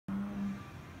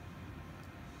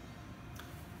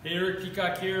Hey, Eric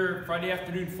Peacock here. Friday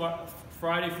afternoon,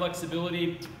 Friday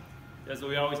flexibility, as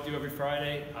we always do every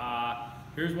Friday.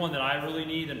 Here's one that I really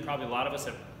need, and probably a lot of us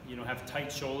have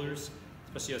tight shoulders,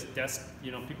 especially as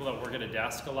people that work at a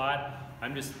desk a lot.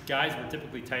 Guys, we're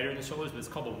typically tighter in the shoulders, but it's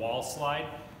called the wall slide.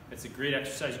 It's a great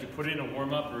exercise. You can put it in a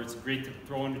warm up, or it's great to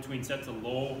throw in between sets of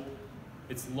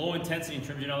It's low intensity in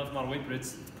terms of you're not lifting a lot of weight, but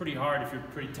it's pretty hard if you're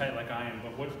pretty tight like I am.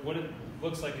 But what it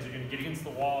looks like is you're going to get against the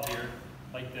wall here,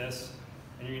 like this,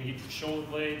 and you're going to get your shoulder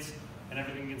blades and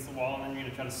everything against the wall, and then you're going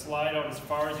to try to slide out as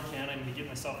far as you can. I'm going to get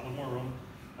myself a little more room.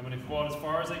 I'm going to go out as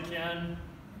far as I can.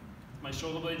 My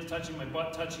shoulder blades touching, my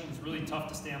butt touching. It's really tough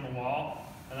to stay on the wall.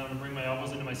 And then I'm going to bring my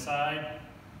elbows into my side.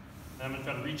 And I'm going to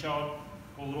try to reach out,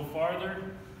 go a little farther.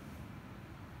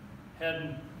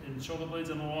 Head and shoulder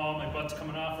blades on the wall. My butt's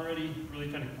coming off already.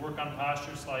 Really kind of work on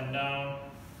posture, sliding down.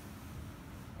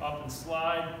 Up and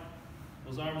slide.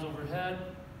 Those arms overhead.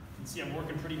 You can see I'm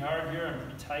working pretty hard here. I'm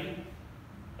pretty tight.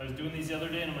 I was doing these the other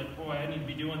day and I'm like, boy, I need to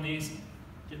be doing these.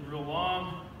 Getting real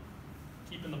long.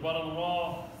 Keeping the butt on the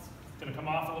wall. It's going to come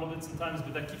off a little bit sometimes,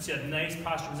 but that keeps you at a nice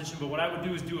posture position. But what I would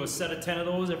do is do a set of 10 of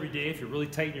those every day if you're really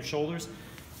tight in your shoulders.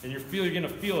 And you're going to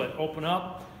feel it open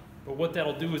up. But what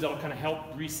that'll do is that'll kind of help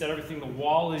reset everything. The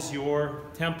wall is your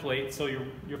template. So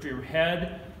if your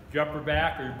head, your upper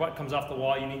back, or your butt comes off the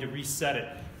wall, you need to reset it.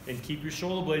 And keep your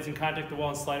shoulder blades in contact with the wall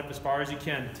and slide up as far as you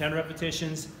can. 10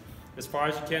 repetitions, as far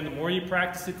as you can. The more you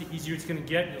practice it, the easier it's going to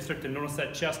get. You'll start to notice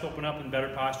that chest open up and better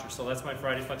posture. So that's my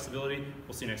Friday flexibility.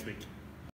 We'll see you next week.